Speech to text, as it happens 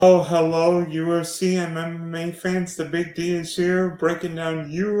Oh, hello, UFC and MMA fans. The Big D is here, breaking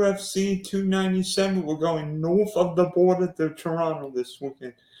down UFC 297. We're going north of the border to Toronto this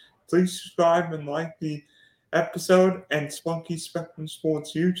weekend. Please subscribe and like the episode and Spunky Spectrum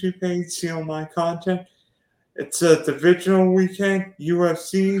Sports YouTube page. See all my content. It's a divisional weekend,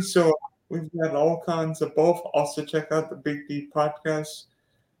 UFC, so we've got all kinds of both. Also, check out the Big D podcast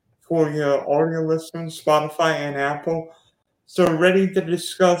for your audio listeners, Spotify and Apple. So ready to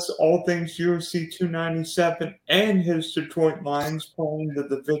discuss all things UFC 297 and his Detroit Lions playing the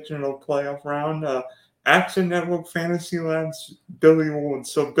divisional playoff round. Action Network Fantasy Labs, Billy Ward.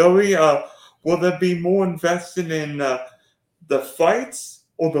 So Billy, will there be more invested in the fights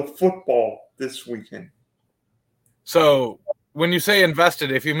or the football this weekend? So when you say invested,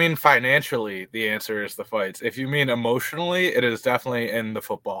 if you mean financially, the answer is the fights. If you mean emotionally, it is definitely in the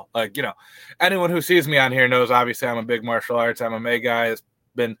football. Anyone who sees me on here knows, obviously, I'm a big martial arts MMA guy. It's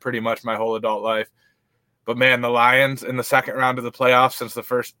been pretty much my whole adult life. But, man, the Lions in the second round of the playoffs since the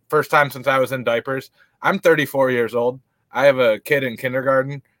first time since I was in diapers. I'm 34 years old. I have a kid in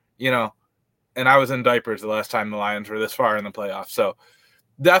kindergarten, and I was in diapers the last time the Lions were this far in the playoffs. So,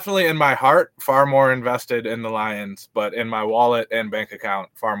 definitely in my heart, far more invested in the Lions, but in my wallet and bank account,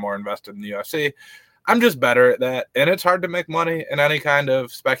 far more invested in the UFC. I'm just better at that, and it's hard to make money in any kind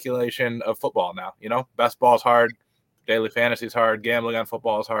of speculation of football now. Best ball is hard, daily fantasy is hard, gambling on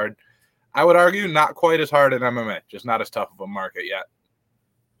football is hard. I would argue not quite as hard in MMA, just not as tough of a market yet.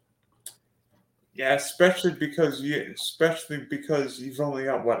 Yeah, especially because you've only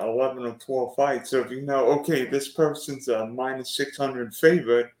got 11 or 12 fights. So if you know, okay, this person's a minus 600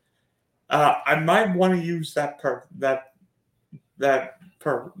 favorite, I might want to use that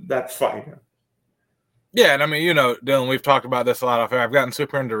fighter. Yeah, and I mean, Dylan, we've talked about this a lot. I've gotten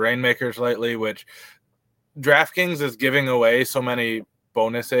super into Rainmakers lately, which DraftKings is giving away so many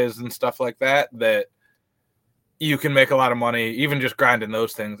bonuses and stuff like that you can make a lot of money, even just grinding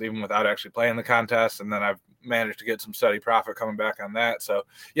those things, even without actually playing the contest. And then I've managed to get some steady profit coming back on that. So,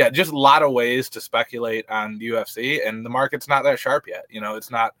 yeah, just a lot of ways to speculate on the UFC, and the market's not that sharp yet. It's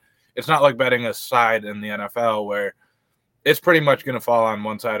not like betting a side in the NFL where it's pretty much going to fall on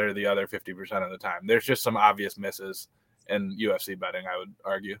one side or the other 50% of the time. There's just some obvious misses in UFC betting, I would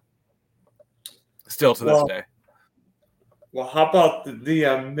argue, still to this day. Well, how about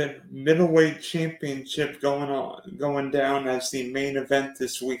the middleweight championship going down as the main event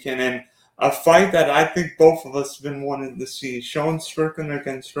this weekend, and a fight that I think both of us have been wanting to see: Sean Strickland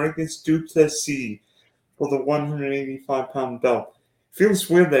against Dricus Plessis for the 185-pound belt. Feels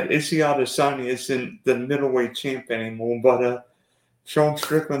weird that Izzy Adesanya isn't the middleweight champ anymore, but Sean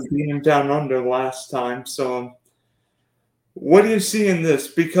Strickland beat him down under last time, so. What do you see in this?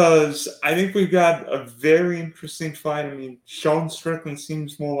 Because I think we've got a very interesting fight. I mean, Sean Strickland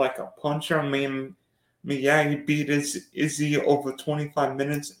seems more like a puncher. I mean, yeah, he beat Izzy over 25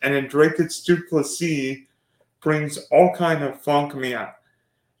 minutes. And then Dricus du Plessis brings all kind of funk.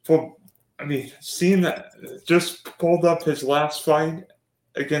 Seeing that, just pulled up his last fight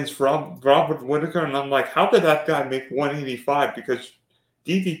against Robert Whittaker, and I'm like, how did that guy make 185? Because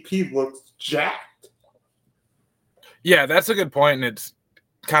DDP looks jacked. Yeah, that's a good point, and it's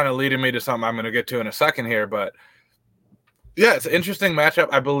kind of leading me to something I'm going to get to in a second here. But, yeah, it's an interesting matchup.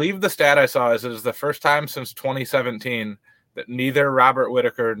 I believe the stat I saw is it is the first time since 2017 that neither Robert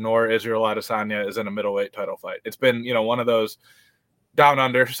Whittaker nor Israel Adesanya is in a middleweight title fight. It's been, one of those down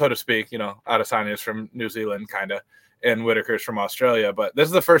under, so to speak. Adesanya is from New Zealand, kind of, and Whittaker's from Australia. But this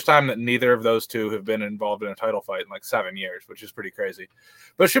is the first time that neither of those two have been involved in a title fight in like 7 years, which is pretty crazy.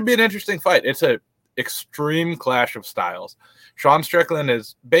 But it should be an interesting fight. It's a extreme clash of styles. Sean Strickland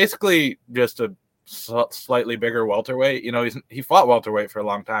is basically just a slightly bigger welterweight. He fought welterweight for a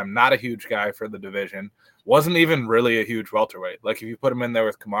long time. Not a huge guy for the division. Wasn't even really a huge welterweight. Like if you put him in there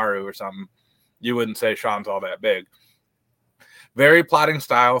with Kamaru or something, you wouldn't say Sean's all that big. Very plotting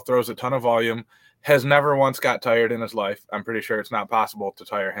style, throws a ton of volume, has never once got tired in his life. I'm pretty sure it's not possible to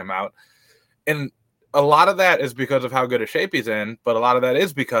tire him out. And a lot of that is because of how good a shape he's in, but a lot of that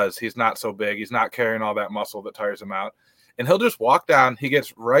is because he's not so big. He's not carrying all that muscle that tires him out. And he'll just walk down. He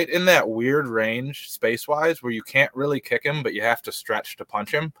gets right in that weird range space-wise where you can't really kick him, but you have to stretch to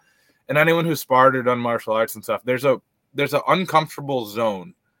punch him. And anyone who's sparred or done martial arts and stuff, there's an uncomfortable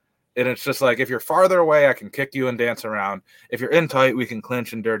zone. And it's just like, if you're farther away, I can kick you and dance around. If you're in tight, we can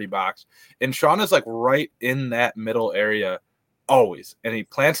clinch and dirty box. And Sean is like right in that middle area always. And he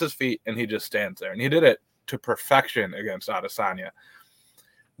plants his feet and he just stands there. And he did it to perfection against Adesanya.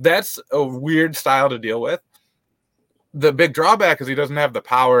 That's a weird style to deal with. the big drawback is he doesn't have the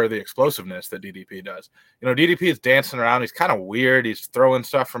power or the explosiveness that DDP does. You know, DDP is dancing around. He's kind of weird. He's throwing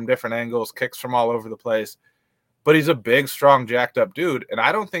stuff from different angles, kicks from all over the place. But he's a big, strong, jacked up dude, and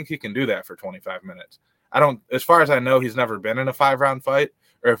I don't think he can do that for 25 minutes. As far as I know, he's never been in a 5-round fight,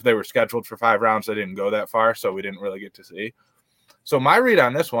 or if they were scheduled for 5 rounds, they didn't go that far, so we didn't really get to see. So my read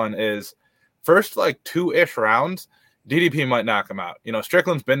on this one is first, like 2-ish rounds, DDP might knock him out. You know,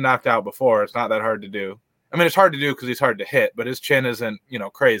 Strickland's been knocked out before. It's not that hard to do. I mean, it's hard to do because he's hard to hit, but his chin isn't, you know,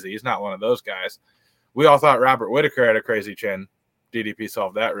 crazy. He's not one of those guys. We all thought Robert Whitaker had a crazy chin. DDP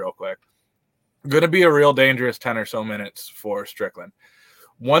solved that real quick. Going to be a real dangerous 10 or so minutes for Strickland.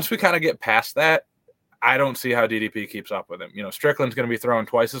 Once we kind of get past that, I don't see how DDP keeps up with him. You know, Strickland's going to be throwing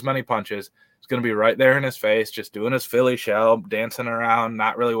twice as many punches. It's going to be right there in his face, just doing his Philly shell, dancing around,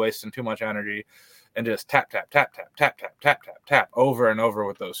 not really wasting too much energy, and just tap, tap, tap, tap, tap, tap, tap, tap, tap, over and over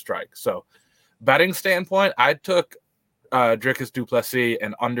with those strikes. So, betting standpoint, I took Dricus du Plessis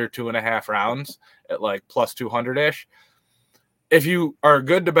in under 2.5 rounds at like plus 200-ish. If you are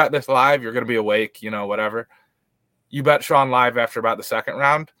good to bet this live, you're going to be awake, you know, whatever. You bet Sean live after about the second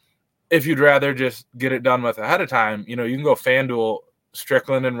round. If you'd rather just get it done with ahead of time, you know, you can go FanDuel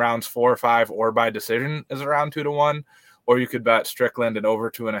Strickland in rounds 4 or 5 or by decision is around 2-1, or you could bet Strickland in over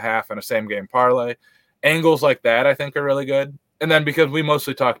 2.5 in a same game parlay. Angles like that, I think, are really good. And then because we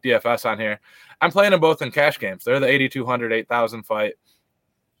mostly talk DFS on here, I'm playing them both in cash games. They're the 8,200, 8,000 fight.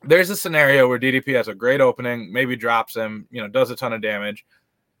 There's a scenario where DDP has a great opening, maybe drops him, you know, does a ton of damage.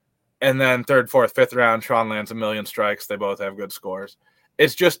 And then 3rd, 4th, 5th round, Sean lands 1 million strikes. They both have good scores.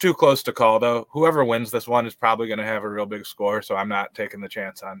 It's just too close to call, though. Whoever wins this one is probably going to have a real big score, so I'm not taking the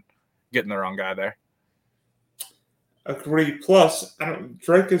chance on getting the wrong guy there. Agree. Plus,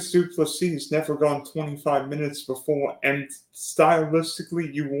 Dricus du Plessis never gone 25 minutes before, and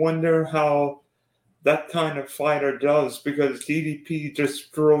stylistically, you wonder how that kind of fighter does, because DDP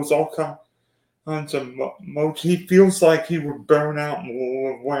just throws all kinds of motion. He feels like he would burn out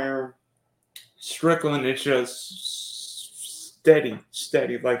more, where Strickland is just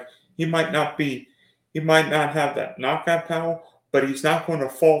steady. Like he might not have that knockout power, but he's not going to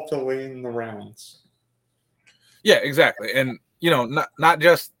falter late in the rounds. Yeah, exactly. And, you know, not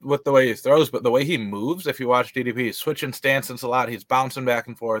just with the way he throws, but the way he moves. If you watch DDP, he's switching stances a lot. He's bouncing back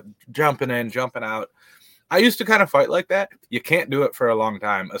and forth, jumping in, jumping out. I used to kind of fight like that. You can't do it for a long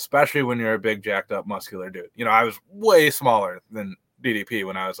time, especially when you're a big, jacked up, muscular dude. You know, I was way smaller than DDP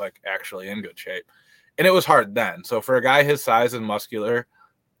when I was, like, actually in good shape. And it was hard then. So for a guy his size and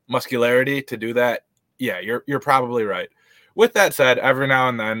muscularity to do that, yeah, you're probably right. With that said, every now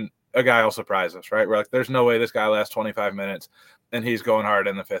and then, a guy will surprise us, right? We're like, there's no way this guy lasts 25 minutes and he's going hard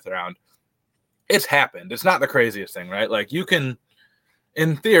in the 5th round. It's happened. It's not the craziest thing, right? Like you can,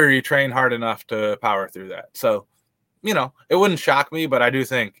 in theory, train hard enough to power through that. So, you know, it wouldn't shock me, but I do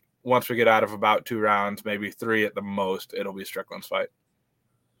think once we get out of about 2 rounds, maybe 3 at the most, it'll be Strickland's fight.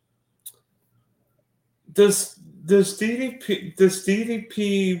 Does DDP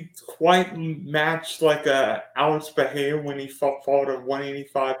quite match like Alex Bahia when he fought at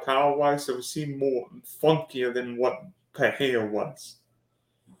 185 power wise? Or was he more funkier than what Bahia was?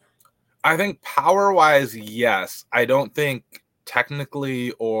 I think power wise, yes. I don't think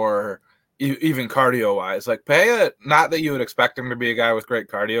technically or even cardio wise. Like Bahia, not that you would expect him to be a guy with great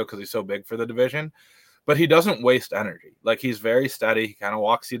cardio because he's so big for the division, but he doesn't waste energy. Like he's very steady. He kind of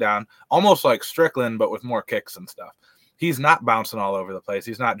walks you down, almost like Strickland, but with more kicks and stuff. He's not bouncing all over the place.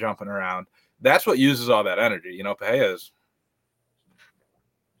 He's not jumping around. That's what uses all that energy. You know, Bahia is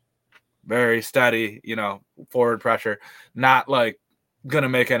very steady, you know, forward pressure, not like going to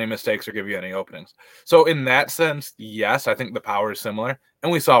make any mistakes or give you any openings. So in that sense, yes, I think the power is similar.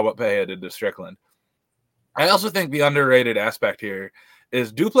 And we saw what Bahia did to Strickland. I also think the underrated aspect here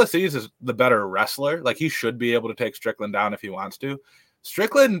is du Plessis is the better wrestler. Like he should be able to take Strickland down if he wants to.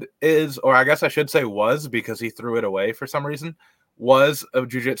 Strickland is, or I guess I should say was, because he threw it away for some reason, was a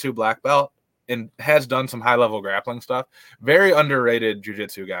jiu-jitsu black belt and has done some high-level grappling stuff. Very underrated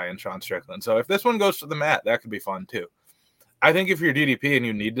jiu-jitsu guy in Sean Strickland. So if this one goes to the mat, that could be fun too. I think if you're DDP and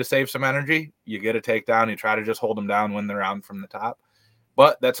you need to save some energy, you get a takedown, you try to just hold him down, win the round from the top.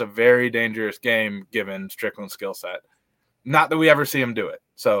 But that's a very dangerous game given Strickland's skill set. Not that we ever see him do it.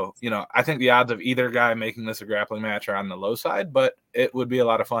 So, you know, I think the odds of either guy making this a grappling match are on the low side, but it would be a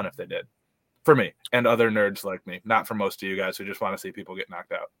lot of fun if they did. For me and other nerds like me. Not for most of you guys who just want to see people get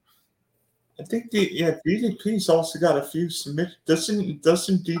knocked out. I think DDP's also got a few submissions.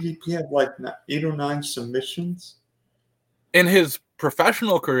 Doesn't DDP have like 8 or 9 submissions? In his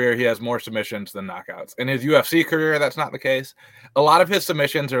professional career, he has more submissions than knockouts. In his UFC career, that's not the case. A lot of his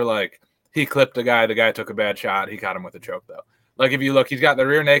submissions are like He clipped the guy. The guy took a bad shot. He caught him with a choke, though. Like, if you look, he's got the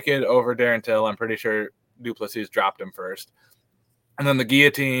rear naked over Darren Till. I'm pretty sure Duplessis dropped him first. And then the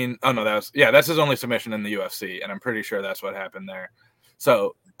guillotine. Oh, no, that's his only submission in the UFC. And I'm pretty sure that's what happened there.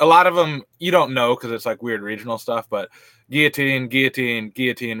 So a lot of them you don't know because it's like weird regional stuff, but guillotine, guillotine,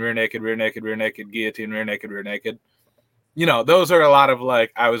 guillotine, rear naked, rear naked, rear naked, guillotine, rear naked, rear naked. Those are a lot of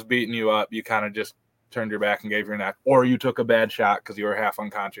like, I was beating you up. You kind of just turned your back and gave your neck, or you took a bad shot because you were half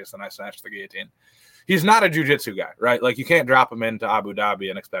unconscious and I snatched the guillotine. He's not a jiu-jitsu guy, right? Like, you can't drop him into Abu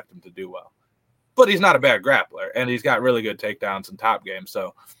Dhabi and expect him to do well. But he's not a bad grappler, and he's got really good takedowns and top game.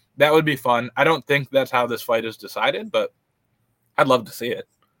 So that would be fun. I don't think that's how this fight is decided, but I'd love to see it.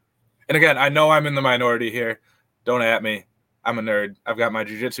 And again, I know I'm in the minority here. Don't at me. I'm a nerd. I've got my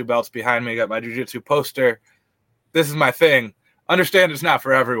jiu-jitsu belts behind me. Got my jiu-jitsu poster. This is my thing. Understand it's not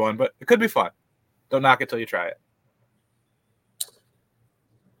for everyone, but it could be fun. Don't knock it till you try it.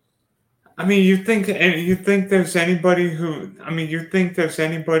 I mean, you think there's anybody who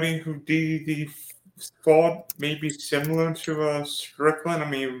DDD fought maybe similar to Strickland? I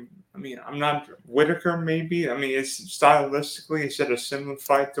mean, I'm not Whitaker. Maybe. I mean, stylistically, is it a similar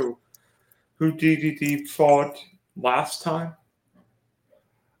fight to who DDD fought last time?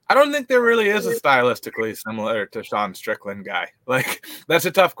 I don't think there really is a stylistically similar to Sean Strickland guy. Like, that's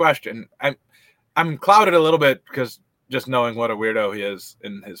a tough question. I'm clouded a little bit because just knowing what a weirdo he is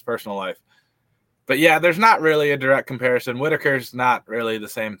in his personal life. But yeah, there's not really a direct comparison. Whitaker's not really the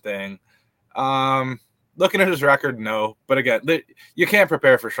same thing. Looking at his record, no. But again, you can't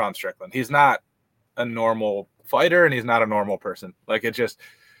prepare for Sean Strickland. He's not a normal fighter, and he's not a normal person. Like,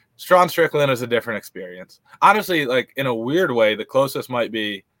 Sean Strickland is a different experience. Honestly, like, in a weird way, the closest might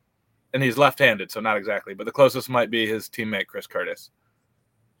be, and he's left-handed, so not exactly, but the closest might be his teammate, Chris Curtis.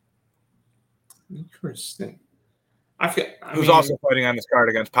 Interesting. Who's also fighting on this card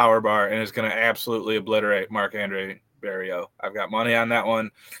against Power Bar and is going to absolutely obliterate Marc-Andre Barriault. I've got money on that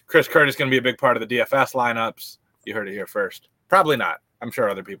one. Chris Curtis is going to be a big part of the DFS lineups. You heard it here first. Probably not. I'm sure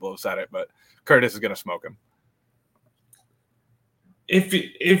other people have said it, but Curtis is going to smoke him.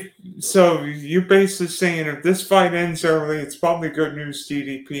 If so, you're basically saying if this fight ends early, it's probably good news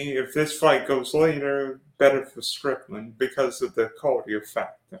DDP. If this fight goes later, better for Strickland because of the cardio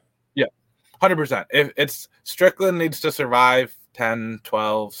factor. 100%. If it's Strickland needs to survive 10,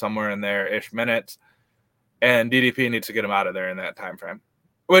 12, somewhere in there-ish minutes, and DDP needs to get him out of there in that time frame.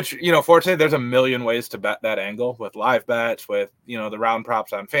 Which, fortunately, there's a million ways to bet that angle with live bets, with, the round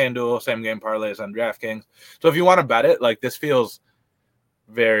props on FanDuel, same game parlays on DraftKings. So if you want to bet it, like, this feels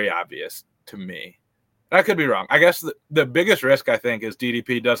very obvious to me. I could be wrong. I guess the biggest risk, I think, is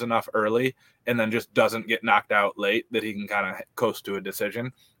DDP does enough early and then just doesn't get knocked out late that he can kind of coast to a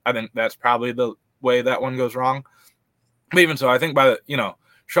decision. I think that's probably the way that one goes wrong. But even so, I think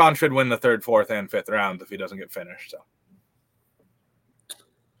Sean should win the third, fourth, and fifth rounds if he doesn't get finished. So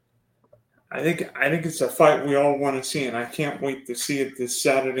I think it's a fight we all want to see, and I can't wait to see it this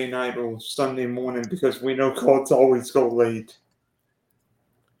Saturday night or Sunday morning because we know cards always go late.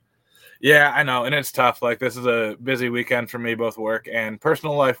 Yeah, I know, and it's tough. Like, this is a busy weekend for me, both work and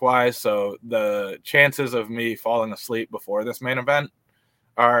personal life-wise, so the chances of me falling asleep before this main event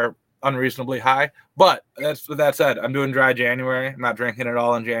are unreasonably high. But with that said, I'm doing dry January. I'm not drinking at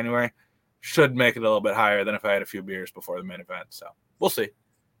all in January. Should make it a little bit higher than if I had a few beers before the main event, so we'll see.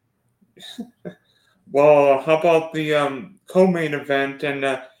 Well, how about the co-main event?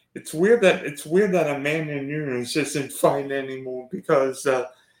 And it's weird that Amanda Nunes isn't fighting anymore because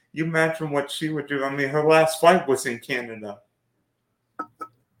you imagine what she would do. I mean, her last fight was in Canada.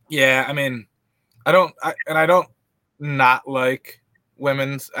 Yeah, I mean, I don't not like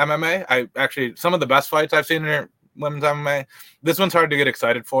women's MMA. Some of the best fights I've seen in women's MMA. This one's hard to get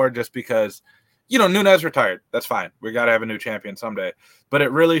excited for just because, Nunes retired. That's fine. We got to have a new champion someday. But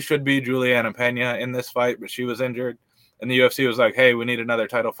it really should be Juliana Pena in this fight, but she was injured. And the UFC was like, hey, we need another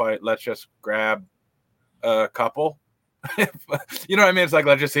title fight. Let's just grab a couple. You know what I mean? It's like,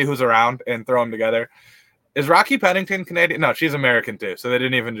 let's just see who's around and throw them together. Is Rocky Pennington Canadian? No, she's American too. So they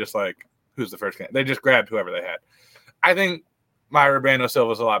didn't even just like, who's the first Canadian? They just grabbed whoever they had. I think Mayra Bueno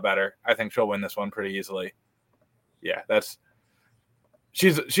Silva's a lot better. I think she'll win this one pretty easily. Yeah,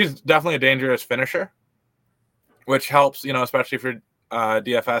 she's definitely a dangerous finisher, which helps, especially for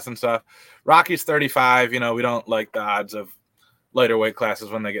DFS and stuff. Rocky's 35. We don't like the odds of lighter weight classes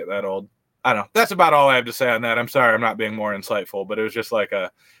when they get that old. I don't know. That's about all I have to say on that. I'm sorry I'm not being more insightful, but it was just like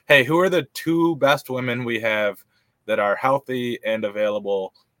hey, who are the two best women we have that are healthy and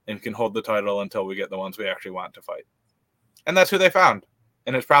available and can hold the title until we get the ones we actually want to fight? And that's who they found.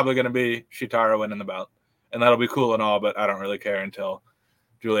 And it's probably going to be Shitara winning the belt. And that'll be cool and all, but I don't really care until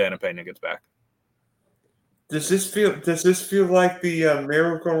Juliana Pena gets back. Does this feel like the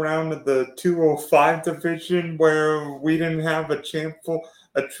merry-go-round of the 205 division where we didn't have a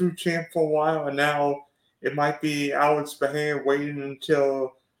true champ for a while, and now it might be Alex Bahia waiting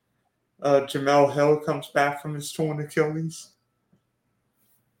until Jamel Hill comes back from his torn Achilles?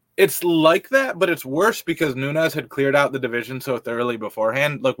 It's like that, but it's worse because Nunes had cleared out the division so thoroughly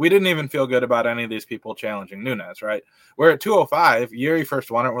beforehand. Look, we didn't even feel good about any of these people challenging Nunes, right? Where at 205, Yuri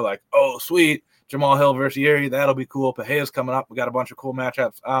first won it. We're like, oh, sweet. Jamal Hill versus Yuri, that'll be cool. Pahea's coming up. We got a bunch of cool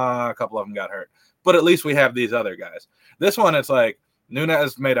matchups. A couple of them got hurt. But at least we have these other guys. This one, it's like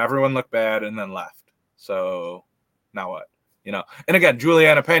Nunes made everyone look bad and then left. So now what? And again,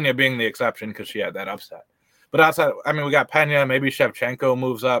 Juliana Pena being the exception because she had that upset. But outside, we got Pena. Maybe Shevchenko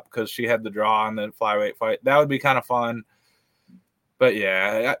moves up because she had the draw on the flyweight fight. That would be kind of fun. But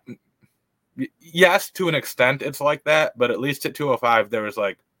yeah, yes, to an extent, it's like that. But at least at 205, there was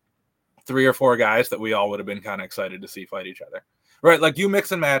like 3 or 4 guys that we all would have been kind of excited to see fight each other. Right? Like you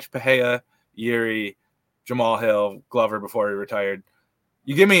mix and match Pahea, Yuri, Jamal Hill, Glover before he retired.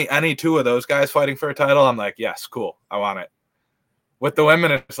 You give me any 2 of those guys fighting for a title, I'm like, yes, cool. I want it. With the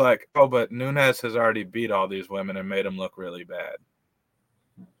women, it's like, oh, but Nunes has already beat all these women and made them look really bad.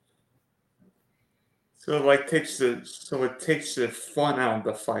 So it takes the fun out of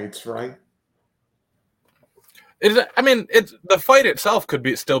the fights, right? It's the fight itself could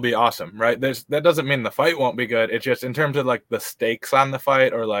still be awesome, right? That doesn't mean the fight won't be good. It's just in terms of like the stakes on the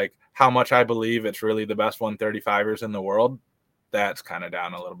fight or like how much I believe it's really the best 135ers in the world. That's kind of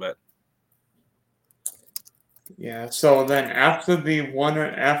down a little bit. Yeah, so then after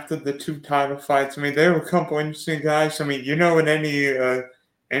the 2 title fights, there were a couple interesting guys. In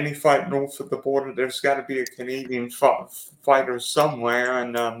any fight north of the border, there's got to be a Canadian fighter somewhere,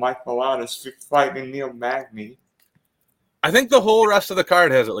 and Mike Malott is fighting Neil Magny. I think the whole rest of the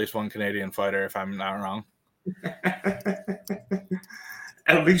card has at least one Canadian fighter, if I'm not wrong.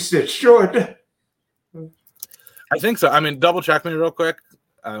 At least it should. I think so. Double check me real quick.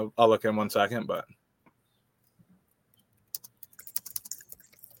 I'll look in 1 second, but...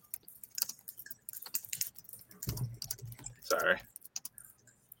 Sorry.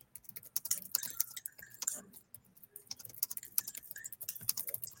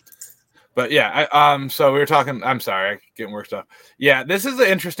 But yeah, so we were talking, I'm sorry, getting worked up. Yeah, this is an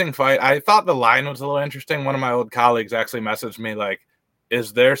interesting fight. I thought the line was a little interesting. One of my old colleagues actually messaged me like,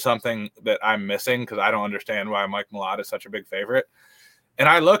 is there something that I'm missing? Because I don't understand why Mike Malott is such a big favorite. And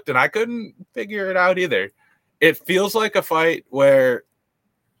I looked and I couldn't figure it out either. It feels like a fight where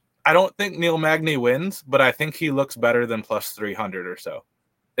I don't think Neil Magny wins, but I think he looks better than plus 300 or so.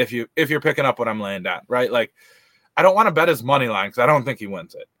 If you're picking up what I'm laying down, right? Like, I don't want to bet his money line because I don't think he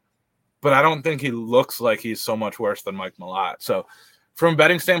wins it. But I don't think he looks like he's so much worse than Mike Malott. So from a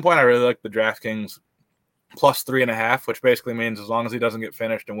betting standpoint, I really like the DraftKings plus 3.5, which basically means as long as he doesn't get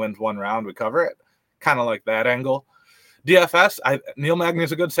finished and wins 1 round, we cover it. Kind of like that angle. DFS, Neil Magny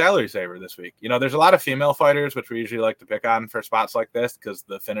is a good salary saver this week. There's a lot of female fighters, which we usually like to pick on for spots like this because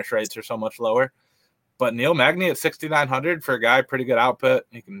the finish rates are so much lower. But Neil Magny at 6,900 for a guy, pretty good output.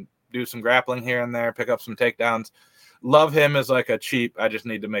 He can do some grappling here and there, pick up some takedowns. Love him as like a cheap, I just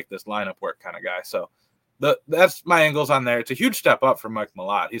need to make this lineup work kind of guy. So that's my angles on there. It's a huge step up from Mike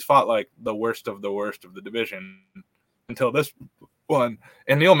Malott. He's fought like the worst of the division until this one.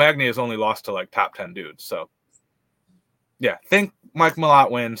 And Neil Magny has only lost to like top 10 dudes. So yeah, think Mike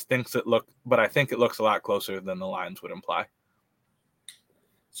Malott wins, but I think it looks a lot closer than the lines would imply.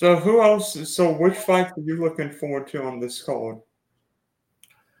 So who else? So which fight are you looking forward to on this card?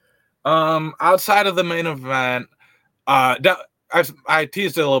 Outside of the main event, I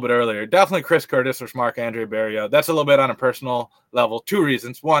teased it a little bit earlier. Definitely Chris Curtis versus Marc-Andre Barriault. That's a little bit on a personal level. 2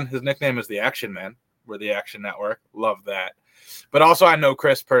 reasons. 1, his nickname is the Action Man. We're the Action Network. Love that. But also, I know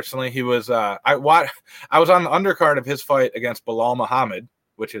Chris personally. He was I was on the undercard of his fight against Bilal Muhammad,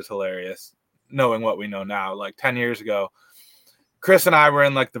 which is hilarious, knowing what we know now. Like 10 years ago, Chris and I were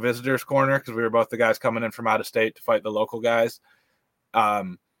in like the visitors' corner because we were both the guys coming in from out of state to fight the local guys.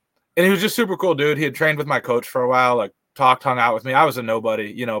 And he was just super cool, dude. He had trained with my coach for a while, like hung out with me. I was a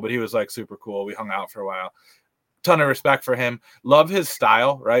nobody, but he was like super cool. We hung out for a while. Ton of respect for him. Love his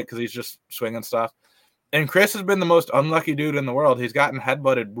style, right? Because he's just swinging stuff. And Chris has been the most unlucky dude in the world. He's gotten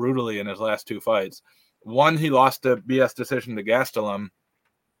headbutted brutally in his last 2 fights. One, he lost a BS decision to Gastelum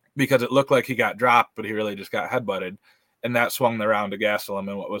because it looked like he got dropped, but he really just got headbutted. And that swung the round to Gastelum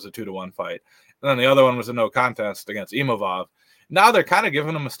in what was a 2-1 fight. And then the other one was a no contest against Imovov. Now they're kind of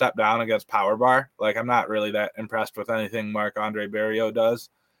giving him a step down against Power Bar. Like, I'm not really that impressed with anything Marc-Andre Barriault does.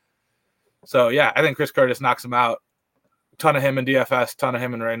 So, yeah, I think Chris Curtis knocks him out. ton of him in DFS, ton of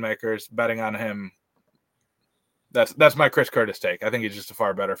him in Rainmakers, betting on him. That's my Chris Curtis take. I think he's just a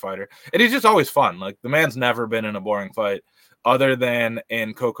far better fighter. And he's just always fun. Like, the man's never been in a boring fight other than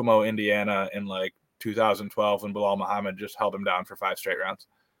in Kokomo, Indiana in like 2012 when Bilal Muhammad just held him down for 5 straight rounds.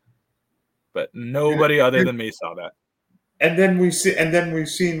 But nobody other than me saw that. And then we've seen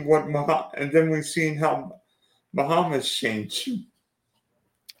how Muhammad's changed.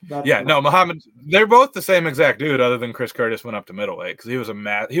 Muhammad, they're both the same exact dude other than Chris Curtis went up to middleweight because he was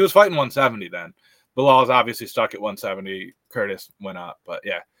he was fighting 170 then. Bilal's obviously stuck at 170. Curtis went up, but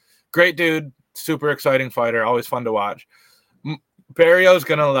yeah, great dude, super exciting fighter, always fun to watch. Barrio's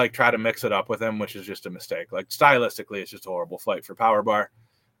gonna like try to mix it up with him, which is just a mistake. Like, stylistically, it's just a horrible fight for Power Bar.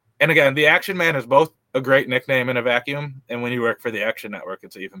 And again, the Action Man is both a great nickname in a vacuum, and when you work for the Action Network,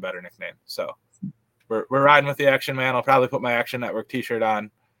 it's an even better nickname. So we're riding with the Action Man. I'll probably put my Action Network T-shirt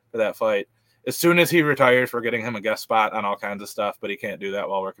on for that fight. As soon as he retires, we're getting him a guest spot on all kinds of stuff, but he can't do that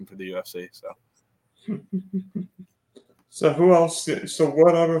while working for the UFC. So who else? So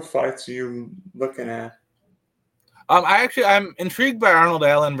what other fights are you looking at? I'm intrigued by Arnold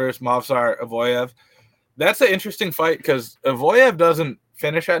Allen versus Movsar Avoyev. That's an interesting fight because Avoyev doesn't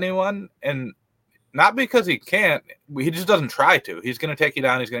finish anyone, and not because he can't. He just doesn't try to. He's going to take you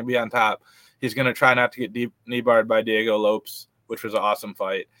down. He's going to be on top. He's going to try not to get knee barred by Diego Lopes, which was an awesome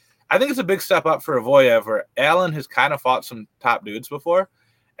fight. I think it's a big step up for Avoyev, where Allen has kind of fought some top dudes before.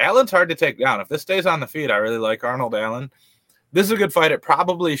 Allen's hard to take down. If this stays on the feet, I really like Arnold Allen. This is a good fight. It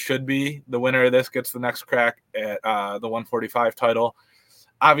probably should be. The winner of this gets the next crack at the 145 title.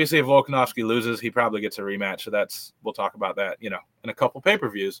 Obviously, if Volkanovski loses, he probably gets a rematch. So we'll talk about that, in a couple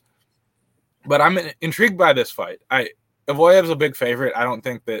pay-per-views. But I'm intrigued by this fight. Avoyev's a big favorite. I don't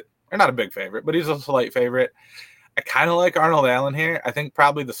think that, or not a big favorite, but he's a slight favorite. I kind of like Arnold Allen here. I think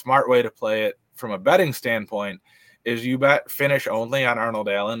probably the smart way to play it from a betting standpoint is you bet finish only on Arnold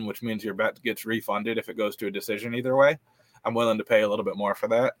Allen, which means your bet gets refunded if it goes to a decision either way. I'm willing to pay a little bit more for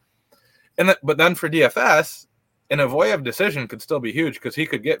that. But then for DFS, an Avoyev decision could still be huge because he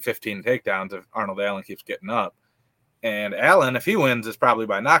could get 15 takedowns if Arnold Allen keeps getting up. And Allen, if he wins, is probably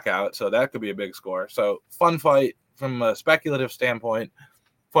by knockout, so that could be a big score. So fun fight from a speculative standpoint,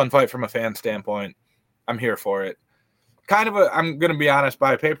 fun fight from a fan standpoint. I'm here for it. I'm going to be honest,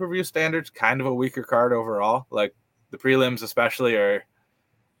 by pay-per-view standards, kind of a weaker card overall. Like, the prelims especially are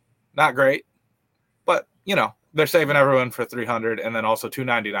not great, but, they're saving everyone for 300, and then also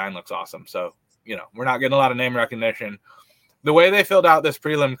 299 looks awesome. So, we're not getting a lot of name recognition. The way they filled out this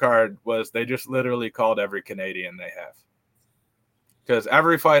prelim card was they just literally called every Canadian they have. Because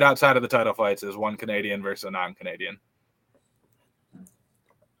every fight outside of the title fights is one Canadian versus a non-Canadian.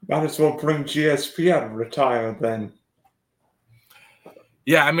 Might as well bring GSP out and retire then.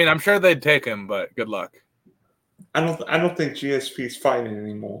 Yeah, I'm sure they'd take him, but good luck. I don't think GSP's fighting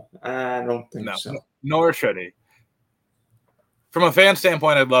anymore. I don't think so. Nor should he. From a fan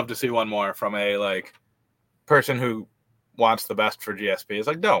standpoint, I'd love to see one more from a person who wants the best for GSP. It's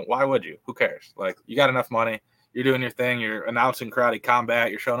like, don't. Why would you? Who cares? Like, you got enough money. You're doing your thing. You're announcing karate combat.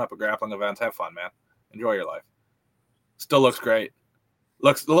 You're showing up at grappling events. Have fun, man. Enjoy your life. Still looks great.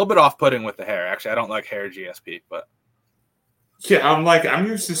 Looks a little bit off-putting with the hair. Actually, I don't like hair GSP, but yeah, I'm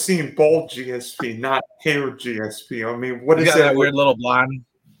used to seeing bald GSP, not hair GSP. I mean, what is that? That weird little blonde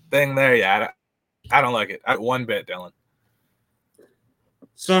thing there? Yeah, I don't like it. One bit, Dylan.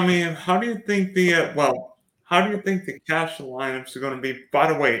 So, how do you think the cash lineups are going to be?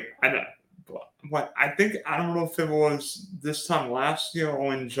 By the way, I don't know if it was this time last year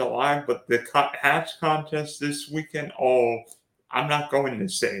or in July, but the hatch contest this weekend. Oh, I'm not going to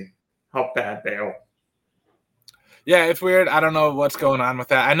say how bad they are. Yeah, it's weird. I don't know what's going on with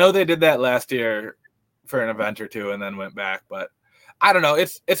that. I know they did that last year for an event or two and then went back, but I don't know.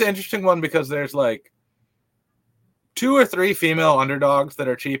 It's an interesting one because there's 2 or 3 female underdogs that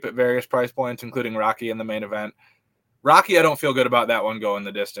are cheap at various price points, including Rocky in the main event. Rocky, I don't feel good about that one going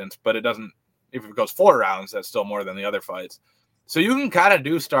the distance, but it doesn't. If it goes 4 rounds, that's still more than the other fights. So you can kind of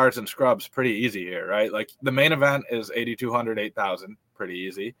do stars and scrubs pretty easy here, right? Like, the main event is 8,200, 8,000, pretty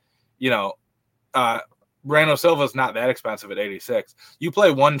easy. Brando Silva's not that expensive at 86. You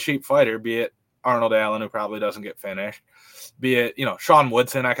play one cheap fighter, be it Arnold Allen, who probably doesn't get finished, be it, Sean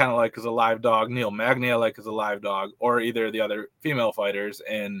Woodson, I kind of like as a live dog, Neil Magny, I like as a live dog, or either of the other female fighters.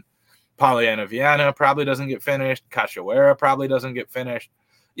 And Polyana Viana probably doesn't get finished. Cachoeira probably doesn't get finished.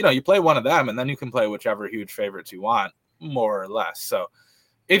 You play one of them, and then you can play whichever huge favorites you want, more or less. So,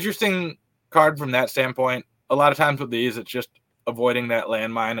 interesting card from that standpoint. A lot of times with these, it's just avoiding that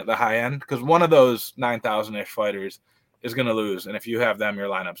landmine at the high end, because one of those 9,000-ish fighters is going to lose, and if you have them, your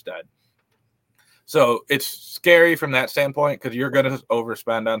lineup's dead. So it's scary from that standpoint because you're going to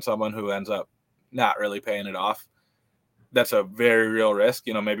overspend on someone who ends up not really paying it off. That's a very real risk.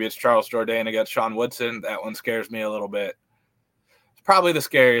 Maybe it's Charles Jourdain against Sean Woodson. That one scares me a little bit. It's probably the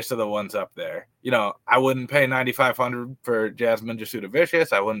scariest of the ones up there. I wouldn't pay $9,500 for Jasmine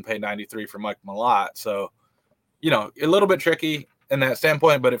Jasudavicius. I wouldn't pay $93 for Mike Malott. So, a little bit tricky in that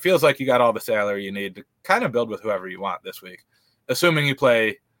standpoint, but it feels like you got all the salary you need to kind of build with whoever you want this week, assuming you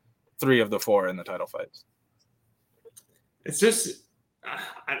play 3 of the 4 in the title fights. It's just,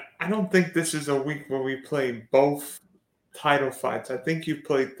 I don't think this is a week where we play both title fights. I think you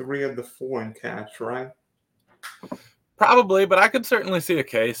played 3 of the 4 in cash, right? Probably, but I could certainly see a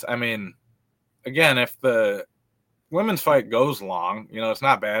case. I mean, again, if the women's fight goes long, it's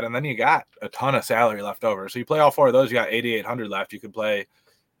not bad, and then you got a ton of salary left over. So you play all 4 of those, you got $8,800 left. You could play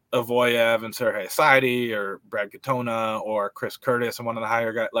Avoyev and Sergey Saidi or Brad Katona or Chris Curtis and one of the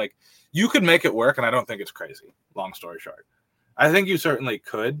higher guys. Like, you could make it work, and I don't think it's crazy, long story short. I think you certainly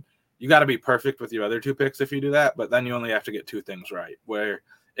could. You got to be perfect with your other 2 picks if you do that, but then you only have to get 2 things right, where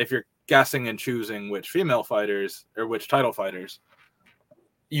if you're guessing and choosing which female fighters or which title fighters,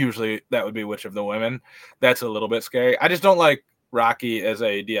 usually that would be which of the women. That's a little bit scary. I just don't like Rocky as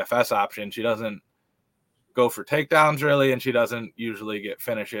a DFS option. She doesn't go for takedowns really, and she doesn't usually get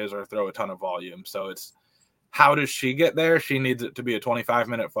finishes or throw a ton of volume. So it's, how does she get there? She needs it to be a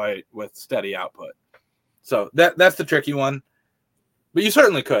 25-minute fight with steady output. So that's the tricky one. But you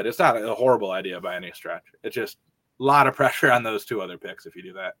certainly could. It's not a horrible idea by any stretch. It's just a lot of pressure on those 2 other picks if you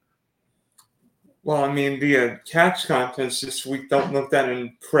do that. Well, I mean, the catch contest this week don't look that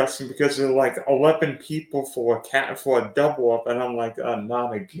impressive because there are like 11 people for a double up, and I'm like,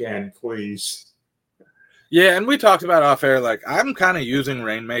 not again, please. Yeah, and we talked about off air, like, I'm kind of using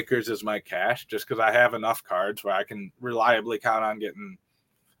Rainmakers as my cash just because I have enough cards where I can reliably count on getting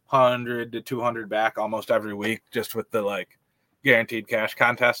 100 to 200 back almost every week just with the, like, guaranteed cash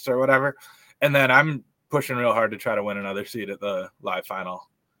contests or whatever. And then I'm pushing real hard to try to win another seat at the live final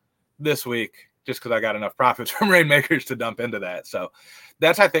this week just because I got enough profits from Rainmakers to dump into that. So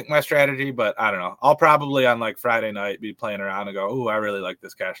that's, I think, my strategy, but I don't know. I'll probably on like Friday night be playing around and go, ooh, I really like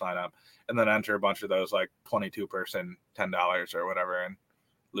this cash lineup, and then enter a bunch of those like 22 person $10 or whatever and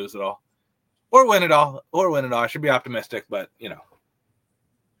lose it all. Or win it all. I should be optimistic, but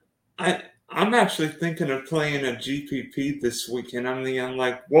I'm actually thinking of playing a GPP this weekend. I'm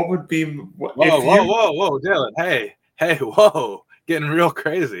like, what would be? Whoa, Dylan! Hey, whoa! Getting real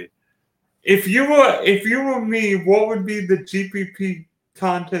crazy. If you were me, what would be the GPP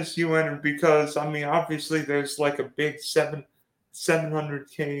contest you entered? Because I mean, obviously, there's like a big $700K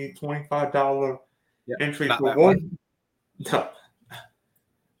 $25 entry for one. No.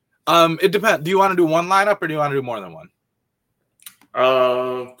 It depends. Do you want to do one lineup or do you want to do more than one?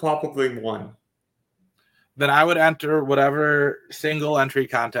 Probably one. Then I would enter whatever single entry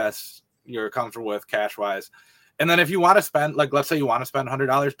contests you're comfortable with cash wise. And then if you want to spend, like, let's say you want to spend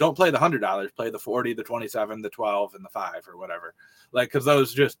 $100, don't play the $100, play the 40, the 27, the 12, and the 5 or whatever. Like, because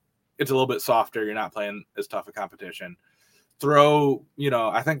those just, it's a little bit softer. You're not playing as tough a competition. Throw,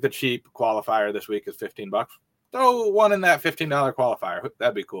 I think the cheap qualifier this week is $15. Throw one in that $15 qualifier.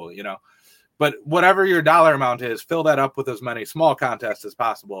 That'd be cool, But whatever your dollar amount is, fill that up with as many small contests as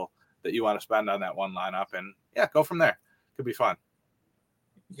possible that you want to spend on that one lineup. And yeah, go from there. Could be fun.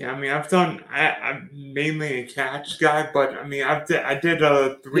 Yeah, I mean, I'm mainly a catch guy, but I mean, I did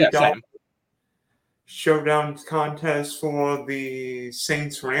a $3 showdown contest for the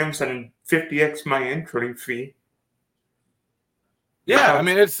Saints Rams and 50x my entry fee. Yeah, I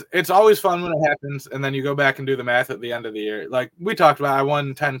mean, it's always fun when it happens, and then you go back and do the math at the end of the year. Like we talked about, I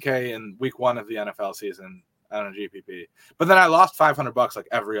won $10K in week 1 of the NFL season on a GPP, but then I lost $500 like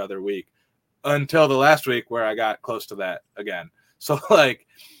every other week until the last week where I got close to that again. So like,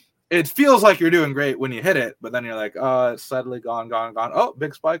 it feels like you're doing great when you hit it, but then you're like, oh, it's suddenly gone. Oh,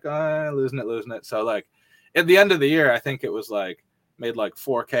 big spike, losing it. So like, at the end of the year, I think it was like made like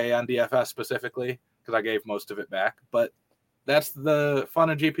 4K on DFS specifically because I gave most of it back, but that's the fun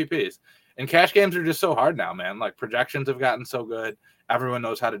of GPPs. And cash games are just so hard now, man. Like projections have gotten so good. Everyone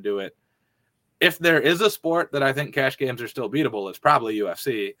knows how to do it. If there is a sport that I think cash games are still beatable, it's probably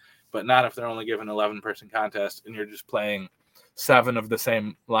UFC, but not if they're only given 11-person contest and you're just playing 7 of the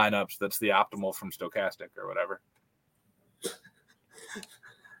same lineups. That's the optimal from Stochastic or whatever.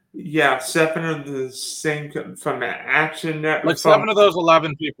 Yeah, 7 of the same from Action Network. Like 7 of those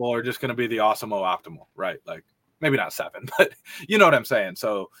 11 people are just going to be the awesome-o optimal, right? Like maybe not 7, but you know what I'm saying.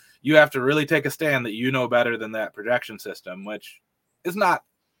 So you have to really take a stand that you know better than that projection system, which is not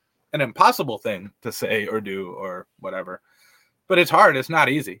an impossible thing to say or do or whatever. But it's hard. It's not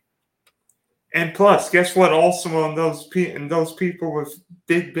easy. And plus, guess what? Also, on those people with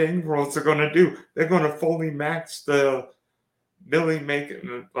big bankrolls are going to do? They're going to fully max the Millie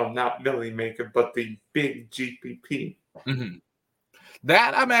Maker, well, not Millie Maker, but the big GPP. Mm-hmm.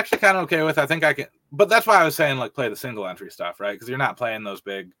 That I'm actually kind of okay with. I think I can, but that's why I was saying like play the single entry stuff, right? Because you're not playing those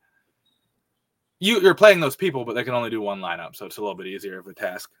big. You're playing those people, but they can only do one lineup, so it's a little bit easier of a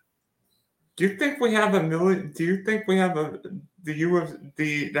task. Do you think we have a million? Do you think we have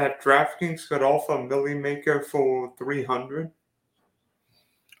that DraftKings could offer a Millie Maker for 300?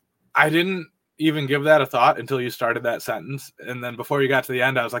 I didn't even give that a thought until you started that sentence, and then before you got to the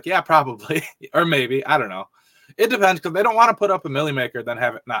end, I was like, yeah, probably, or maybe, I don't know. It depends because they don't want to put up a Millie Maker, then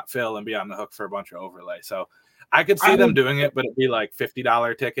have it not fill and be on the hook for a bunch of overlay. So I could see them doing it, but it'd be like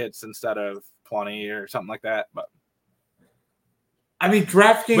 $50 tickets instead of 20 or something like that. But I mean,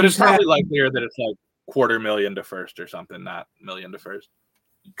 DraftKings, but it's probably likelier that it's like $250,000 to first or something, not $1,000,000 to first.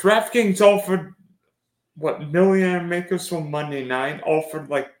 DraftKings offered Millionaire Makers for Monday night, offered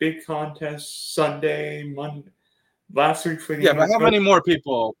like big contests Sunday, Monday, last week for the NFL. But how many more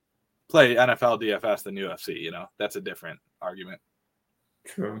people play NFL DFS than UFC? You know, that's a different argument.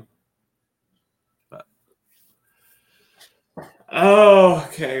 True. But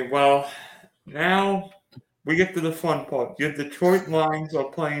okay, well, now we get to the fun part. Your Detroit Lions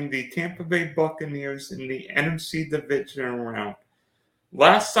are playing the Tampa Bay Buccaneers in the NFC division round.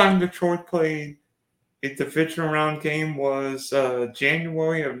 Last time Detroit played a division round game was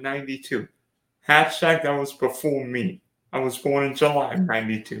January of 92. Hashtag that was before me. I was born in July of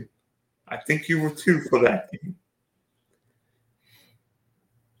 92. I think you were too for that game.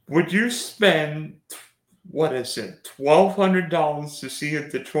 Would you spend, $1,200 to see a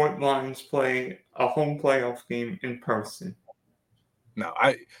Detroit Lions play a home playoff game in person? No,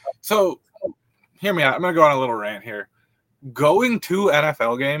 so hear me out. I'm going to go on a little rant here. Going to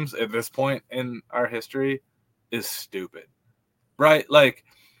NFL games at this point in our history is stupid, right? Like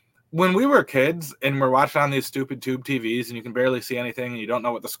when we were kids and we're watching on these stupid tube TVs and you can barely see anything and you don't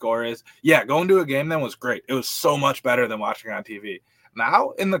know what the score is. Yeah, going to a game then was great. It was so much better than watching on TV.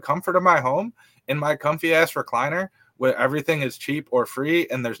 Now, in the comfort of my home, in my comfy ass recliner, where everything is cheap or free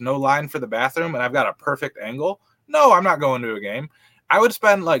and there's no line for the bathroom and I've got a perfect angle, no, I'm not going to a game. I would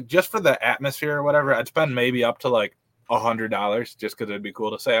spend like just for the atmosphere or whatever, I'd spend maybe up to like $100 just because it'd be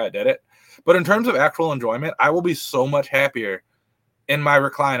cool to say I did it. But in terms of actual enjoyment, I will be so much happier in my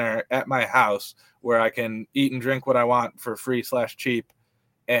recliner at my house where I can eat and drink what I want for free/cheap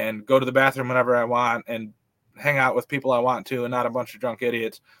and go to the bathroom whenever I want and hang out with people I want to and not a bunch of drunk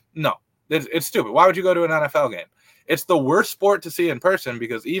idiots. No, it's stupid. Why would you go to an NFL game? It's the worst sport to see in person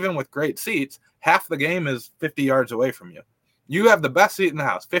because even with great seats, half the game is 50 yards away from you. You have the best seat in the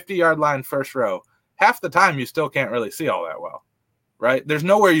house, 50-yard line, first row. Half the time you still can't really see all that well, right? There's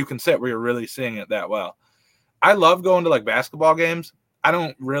nowhere you can sit where you're really seeing it that well. I love going to like basketball games. I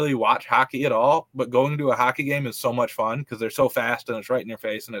don't really watch hockey at all, but going to a hockey game is so much fun because they're so fast and it's right in your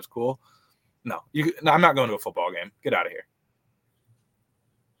face and it's cool. No, I'm not going to a football game. Get out of here.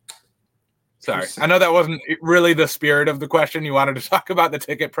 Sorry. I know that wasn't really the spirit of the question. You wanted to talk about the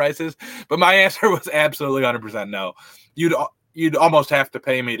ticket prices, but my answer was absolutely 100% no. You'd almost have to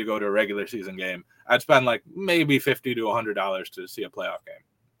pay me to go to a regular season game. I'd spend like maybe $50 to $100 to see a playoff game.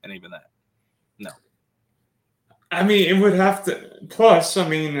 And even that, no. I mean, it would have to. Plus, I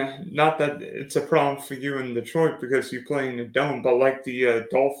mean, not that it's a problem for you in Detroit because you play in the dome, but like the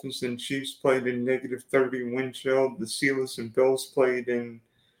Dolphins and Chiefs played in -30 wind chill. The Steelers and Bills played in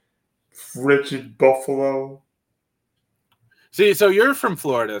frigid Buffalo. See, so you're from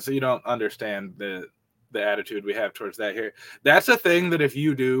Florida, so you don't understand the attitude we have towards that here. That's a thing that if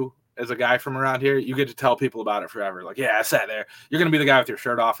you do as a guy from around here, you get to tell people about it forever. Like, yeah, I sat there. You're going to be the guy with your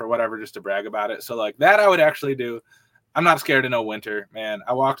shirt off or whatever just to brag about it. So like that I would actually do. I'm not scared of no winter, man.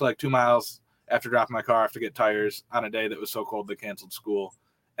 I walked like 2 miles after dropping my car off to get tires on a day that was so cold they canceled school.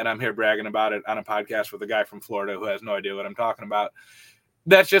 And I'm here bragging about it on a podcast with a guy from Florida who has no idea what I'm talking about.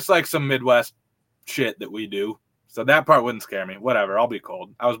 That's just like some Midwest shit that we do. So that part wouldn't scare me. Whatever. I'll be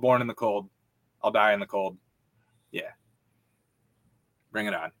cold. I was born in the cold. I'll die in the cold. Yeah. Bring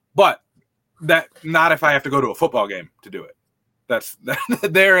it on. But that not if I have to go to a football game to do it. That's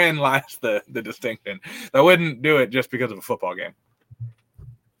therein lies the distinction. I wouldn't do it just because of a football game.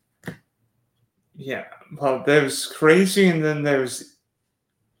 Yeah. Well, there's crazy and then there's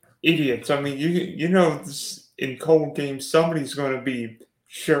idiots. I mean, you know this, in cold games somebody's going to be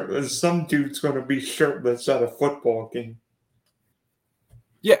shirtless. Some dude's going to be shirtless at a football game.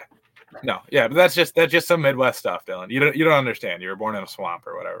 Yeah. No, yeah, but that's just some Midwest stuff, Dylan. You don't understand. You were born in a swamp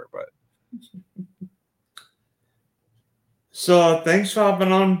or whatever, but So thanks for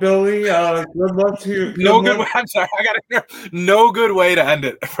hopping on, Billy. Good luck to you. No good. I'm sorry. I got no good way to end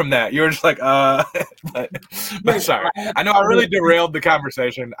it from that. You were just like, but sorry. I know I really derailed the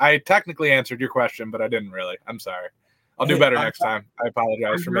conversation. I technically answered your question, but I didn't really. I'm sorry. I'll do better next time. I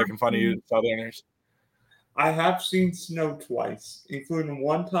apologize for making fun of you Southerners. I have seen snow twice, including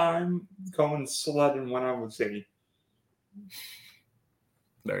one time going sledding when I was 8.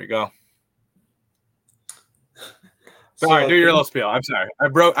 There you go. Sorry, do your little spiel. I'm sorry. I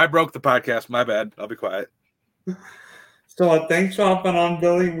broke the podcast. My bad. I'll be quiet. So thanks for hopping on,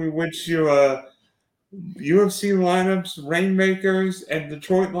 Billy. We wish you UFC lineups, Rainmakers, and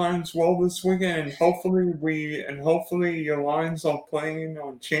Detroit Lions well this weekend, and hopefully your Lions are playing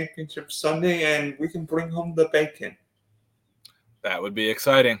on Championship Sunday, and we can bring home the bacon. That would be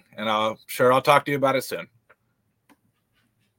exciting, and I'll talk to you about it soon.